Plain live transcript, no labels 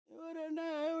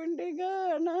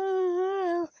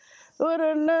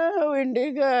Warrarna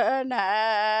windigana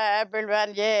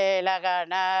bilbanje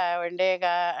lagana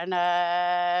windigana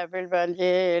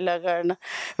bilbanje lagana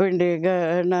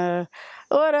windigana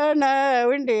Warrarna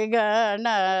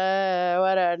windigana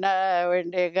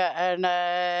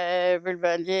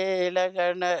bilbanje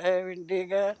lagana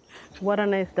windigana.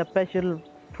 Warrarna is the special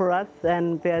for us,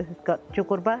 and it's got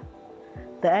Tjakuṟa.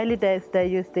 The early days they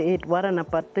used to eat Warrarna,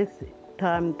 but this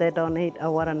time they don't eat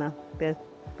a Warrarna because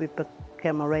we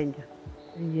became a ranger.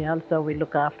 Yeah, also we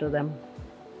look after them.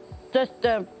 Just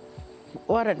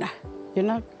Warrarna,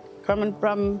 coming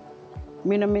from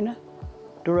Mina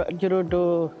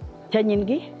to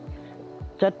Chanyingi,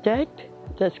 just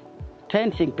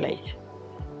dancing place.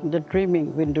 The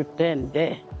dreaming window 10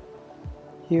 there.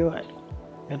 You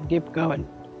can keep going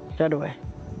that way.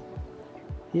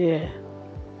 Yeah.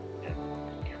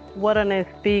 Warrarna is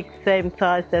big, same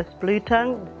size as blue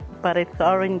tongue, but it's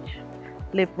orange.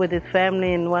 Live with his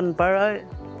family in one burrow.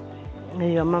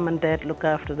 Your mom and dad look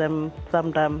after them.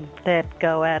 Sometimes dad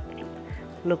go out,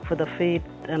 look for the feed,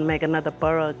 and make another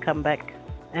burrow, come back.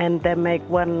 And they make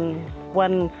one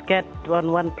scat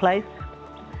on one place.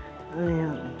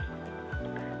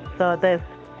 So there's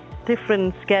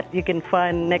different scat you can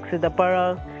find next to the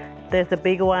burrow. There's a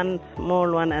big one,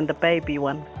 small one, and the baby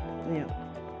one. Yeah.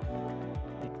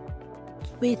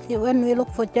 We see, when we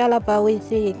look for Tjalapa, we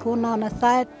see Kuna on the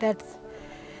side.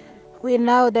 We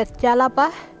know that's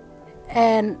Tjalapa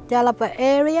and Tjalapa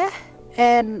area,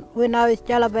 and we know it's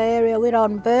Tjalapa area. We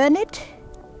don't burn it.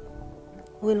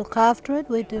 We look after it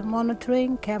with the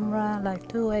monitoring camera, like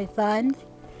two-way signs.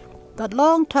 But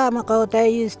long time ago,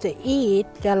 they used to eat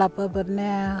Tjalapa, but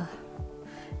now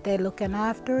they're looking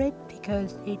after it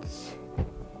because it's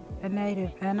a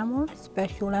native animal,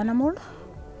 special animal.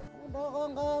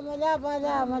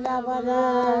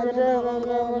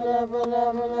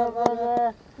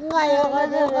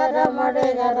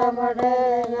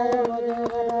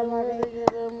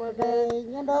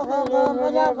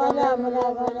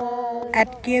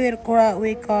 At Tjakuṟa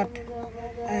we got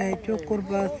a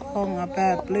Tjakuṟa song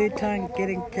about blue tongue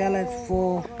getting jealous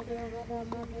for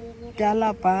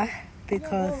Tjalapa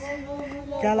because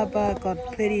Tjalapa got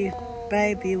pretty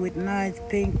baby with nice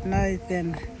pink nose,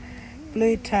 and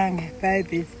blue tongue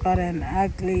baby's got an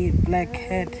ugly black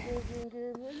head.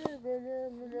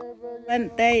 When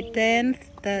they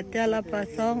danced the Tjalapa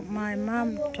song, my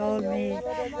mom told me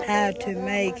how to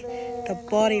make the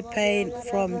body paint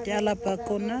from Tjalapa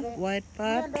kuna, white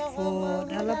part for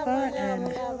Tjalapa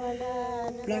and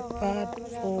black part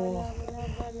for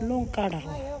Lungkara,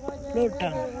 blue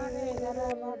tongue.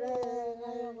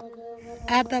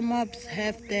 Other mobs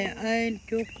have their own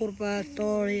Tjakuṟa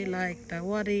story, like the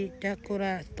Wari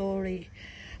Tjakuṟa story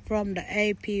from the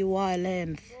APY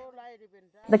lands.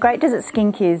 The Great Desert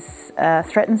Skink is a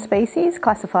threatened species,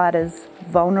 classified as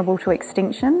vulnerable to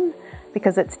extinction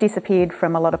because it's disappeared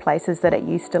from a lot of places that it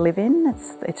used to live in.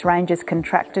 Its range is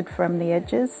contracted from the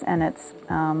edges, and it's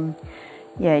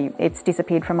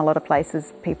disappeared from a lot of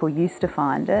places people used to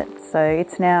find it. So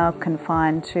it's now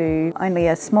confined to only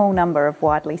a small number of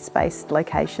widely spaced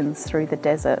locations through the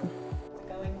desert.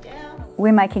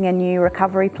 We're making a new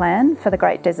recovery plan for the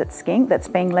Great Desert Skink that's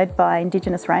being led by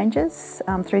Indigenous rangers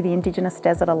through the Indigenous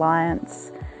Desert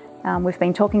Alliance. We've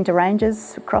been talking to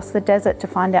rangers across the desert to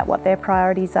find out what their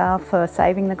priorities are for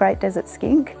saving the Great Desert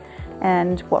Skink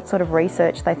and what sort of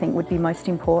research they think would be most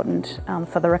important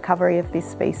for the recovery of this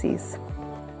species.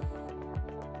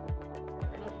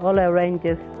 All our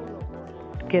rangers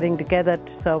getting together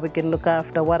so we can look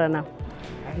after Warrarna.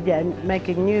 Yeah,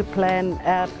 making new plan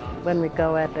out when we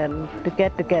go out and to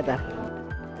get together.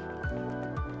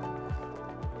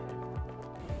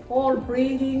 All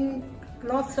breeding,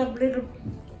 lots of little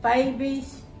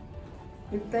babies,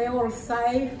 if they're all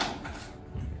safe.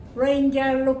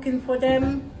 Ranger looking for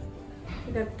them.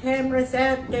 The cameras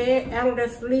out there,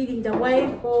 elders leading the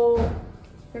way for,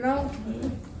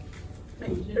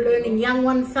 learning young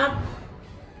ones up.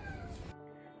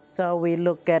 So we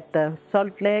look at the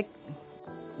salt lake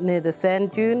near the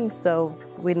sand dune, so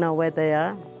we know where they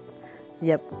are.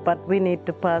 Yep, but we need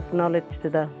to pass knowledge to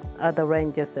the other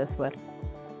rangers as well.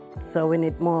 So we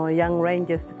need more young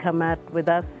rangers to come out with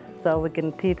us so we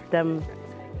can teach them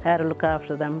how to look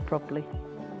after them properly.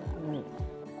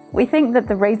 We think that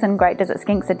the reason Great Desert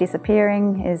Skinks are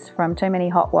disappearing is from too many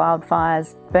hot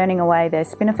wildfires burning away their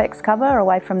spinifex cover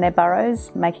away from their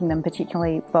burrows, making them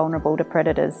particularly vulnerable to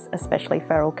predators, especially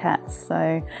feral cats.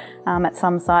 So at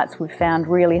some sites we've found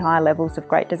really high levels of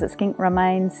Great Desert Skink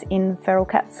remains in feral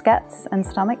cat scats and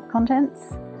stomach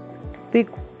contents.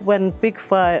 When big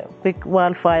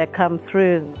wildfire comes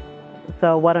through,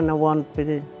 so Warrarna won't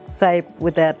be safe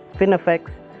without spinifex,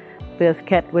 There's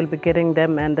cat will be getting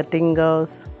them and the dingoes.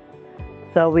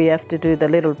 So we have to do the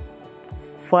little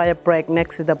fire break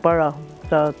next to the burrow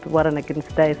so the Warrarna can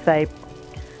stay safe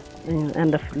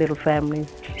and the little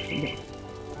families.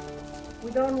 We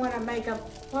don't want to make a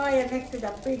fire next to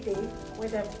the city where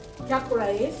the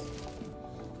Tjakuṟa is.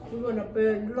 We want to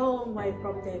burn long way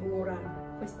from the ngura.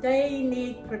 Because they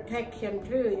need protection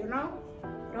too, you know.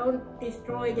 Don't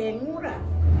destroy the ngura.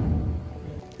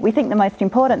 We think the most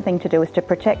important thing to do is to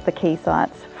protect the key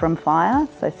sites from fire,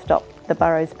 so stop the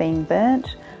burrows being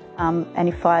burnt. And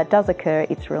if fire does occur,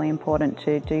 it's really important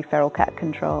to do feral cat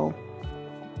control.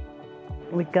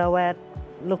 We go out,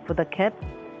 look for the cat.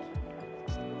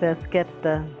 There's cat's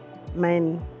the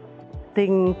main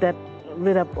thing that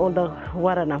rid up all the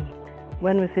Warrarna.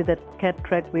 When we see the cat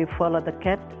track, we follow the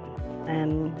cat,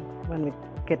 and when we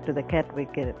get to the cat, we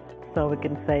get it, so we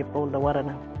can save all the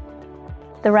Warrarna.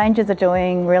 The rangers are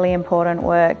doing really important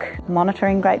work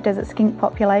monitoring Great Desert Skink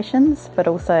populations, but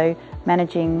also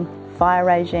managing fire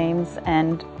regimes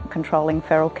and controlling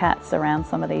feral cats around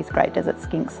some of these Great Desert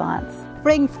Skink sites.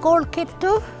 Bring school kids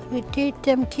too. We teach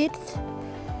them kids,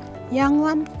 young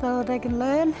ones, so they can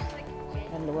learn.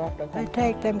 I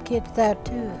take them kids out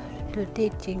too, to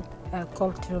teaching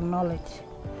cultural knowledge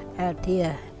out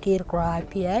here, Tjakuṟa,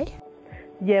 PA.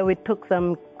 Yeah, we took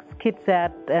some kids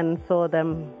out and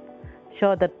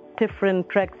show the different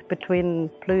tracks between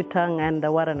Blue Tongue and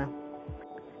the Warrarna.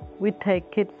 We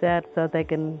take kids out so they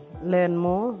can learn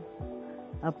more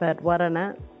about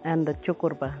Warrarna and the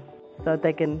Tjakuṟa, so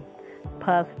they can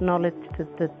pass knowledge to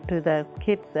the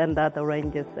kids and other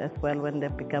rangers as well when they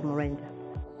become a ranger.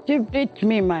 She teach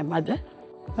me, my mother,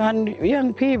 and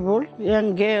young people,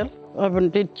 young girls,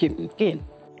 often teach him again.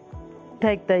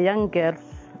 Take the young girls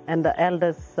and the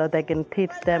elders so they can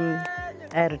teach them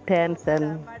heritage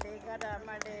and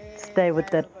stay with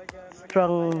that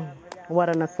strong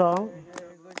Warrarna song.